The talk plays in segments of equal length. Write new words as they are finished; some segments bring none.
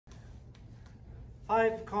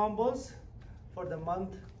5 combos for the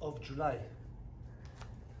month of July.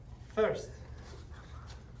 First,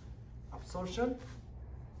 absorption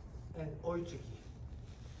and oituki.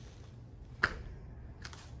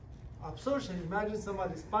 Absorption, imagine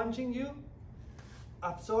somebody's punching you.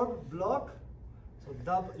 Absorb, block. So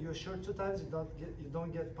dab your shirt 2 times, you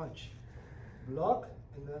don't get punch. Block,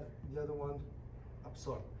 and then the other one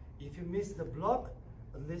absorb. If you miss the block,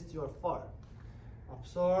 at least you are far.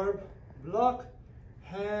 Absorb, block,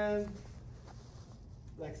 hand,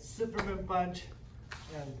 like Superman punch,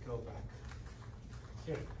 and go back.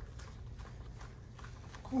 Here.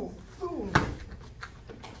 Boom, boom.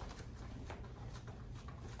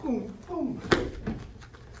 Boom, boom.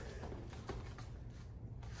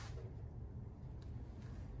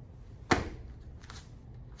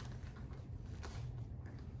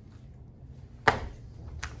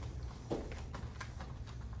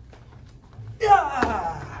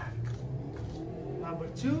 Number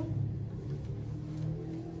 2,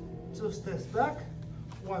 2 steps back,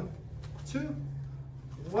 1, 2,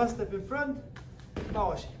 1 step in front,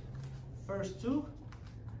 mawashi. First 2,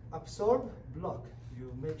 absorb, block.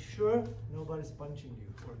 You make sure nobody's punching you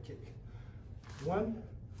or kick. 1,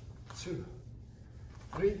 2,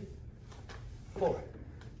 3, 4.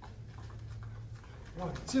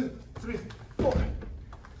 1, 2, 3, 4.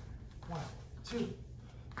 1, 2,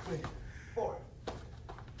 3, 4.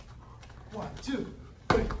 1, 2,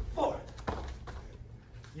 3, 4.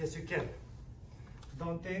 Yes, you can.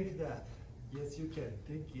 Don't think that. Yes, you can.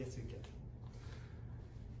 Think, yes, you can.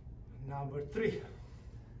 Number 3.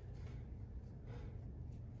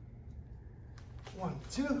 1,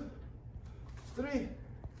 2, 3.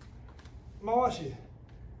 Mawashi.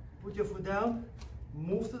 Put your foot down.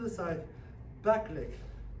 Move to the side. Back leg.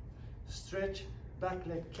 Stretch. Back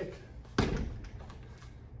leg kick.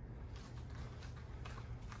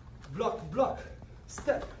 Block, block.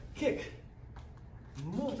 Step. Kick.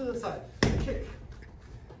 Move to the side. Kick.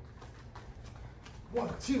 1,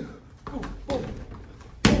 2. Boom, boom.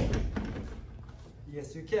 Boom.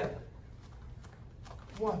 Yes, you can.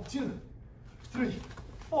 1, 2, 3,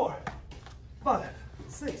 4, 5,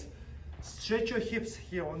 6. Stretch your hips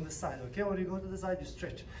here on the side, okay? When you go to the side, you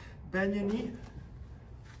stretch. Bend your knee,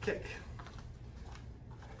 kick.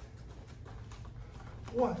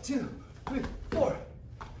 1, 2, 3, 4.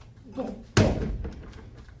 Boom, boom.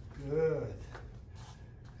 Good.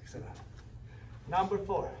 Excellent. Number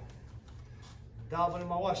 4. Double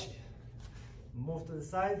mawashi. Move to the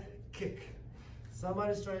side, kick.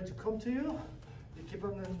 Somebody's trying to come to you. You keep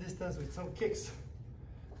them in distance with some kicks.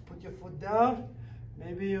 Put your foot down.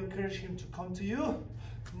 Maybe you encourage him to come to you.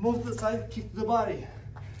 Move to the side, kick the body.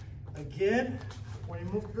 Again, when you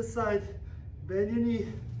move to the side, bend your knee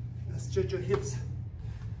and stretch your hips.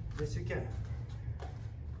 Yes, you can.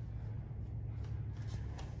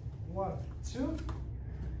 1, 2.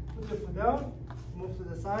 Put your foot down. Move to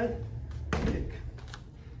the side. Kick.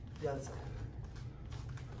 The other side.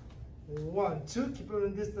 1, 2. Keep it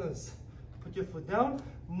in distance. Put your foot down,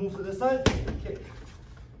 move to the side, kick.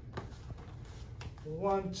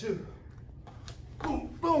 1, 2. Boom,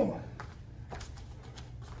 boom.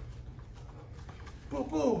 Boom,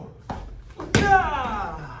 boom.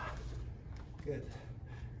 Yeah! Good.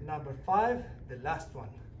 Number 5, the last one,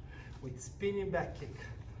 with spinning back kick.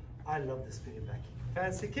 I love the spinning back kick.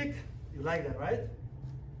 Fancy kick? You like that, right?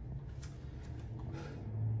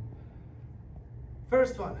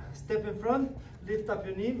 First one, step in front, lift up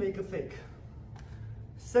your knee, make a fake.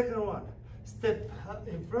 Second one, step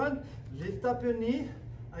in front, lift up your knee,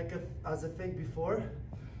 like as a fake before.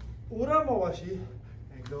 Ura mawashi,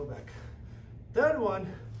 and go back. Third one,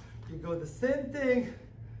 you go the same thing,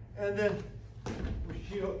 and then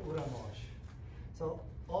ushio ura mawashi. So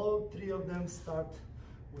all 3 of them start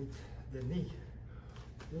with the knee.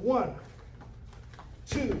 1,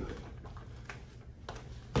 2,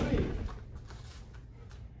 3.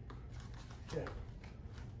 Okay.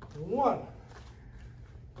 1,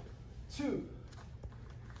 2,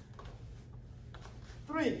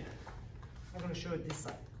 3. I'm going to show it this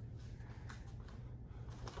side.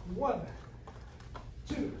 1,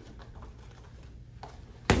 2,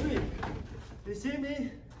 3. You see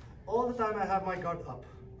me? All the time I have my guard up.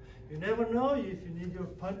 You never know if you need your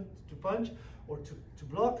punch to punch or to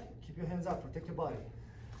block. Keep your hands up, protect your body.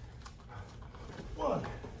 1,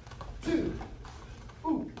 2,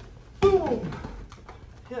 boom, boom.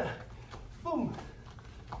 Yeah, boom,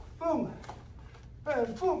 boom,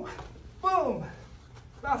 and boom, boom.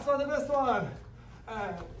 Last one, the best one.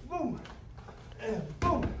 And boom, and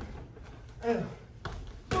boom, and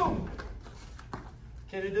boom.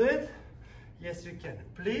 Can you do it? Yes, you can.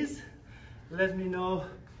 Please let me know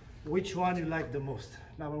which one you like the most.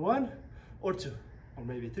 Number 1 or 2, or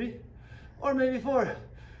maybe 3, or maybe 4,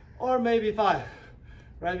 or maybe 5.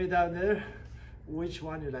 Write me down there which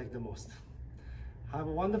one you like the most. Have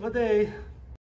a wonderful day.